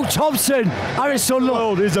good were Luke Thompson, Harris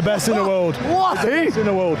Sunderland? He's the best in the world. What? He's the best in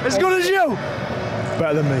the world. As good as you?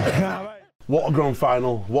 Better than me. What a grand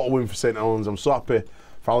final, what a win for St Helens. I'm so happy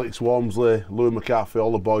for Alex Walmsley, Louis McCarthy,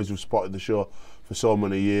 all the boys who've spotted the show for so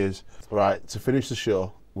many years. Right, to finish the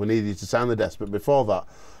show, we need you to sign the desk, but before that,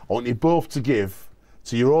 I want you both to give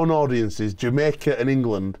to your own audiences, Jamaica and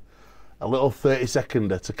England, a little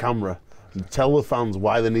 30-seconder to camera and tell the fans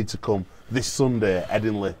why they need to come this Sunday,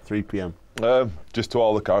 Headingley, 3 p.m. Just to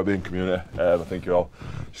all the Caribbean community, I think you all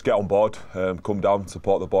just get on board, come down,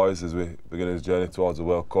 support the boys as we begin this journey towards the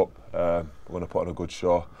World Cup. We're going to put on a good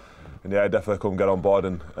show, and yeah, definitely come get on board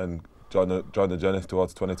and join the journey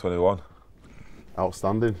towards 2021.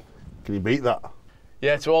 Outstanding. Can you beat that?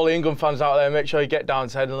 Yeah, to all the England fans out there, make sure you get down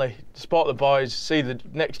to Headingley, support the boys, see the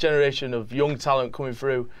next generation of young talent coming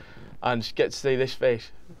through, and get to see this face.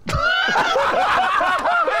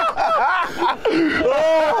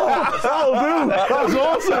 Oh, that'll do. That's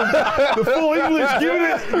awesome. The full English, giving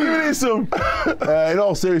it some. In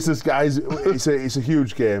all seriousness, guys, it's a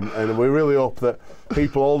huge game, and we really hope that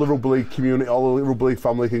people, all the rugby league community, all the rugby league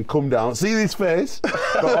family, can come down, see this face,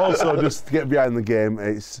 but also just get behind the game.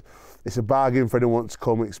 It's a bargain for anyone to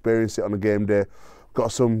come experience it on a game day. We've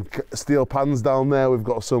got some steel pans down there. We've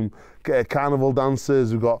got some carnival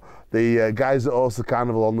dancers. We've got the guys that host the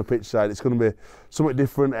carnival on the pitch side. It's going to be something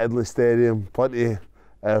different at Headingley Stadium. Plenty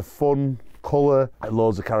of fun, colour, and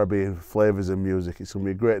loads of Caribbean flavours and music. It's going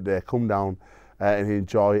to be a great day. Come down and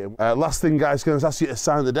enjoy it. Last thing, guys, can I ask you to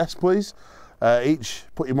sign the desk, please? Each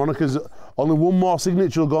put your monikers. Only one more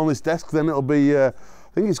signature will go on this desk. Then it'll be. I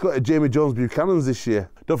think it's got a Jamie Jones Buchanan's this year.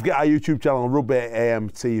 Don't forget our YouTube channel, Rugby AM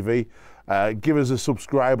TV. Give us a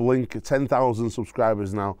subscribe link. 10,000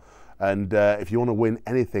 subscribers now. And if you want to win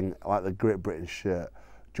anything like the Great Britain shirt,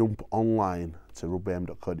 jump online to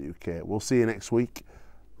rugbyam.co.uk. We'll see you next week,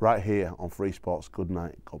 right here on Free Sports. Good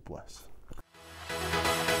night. God bless.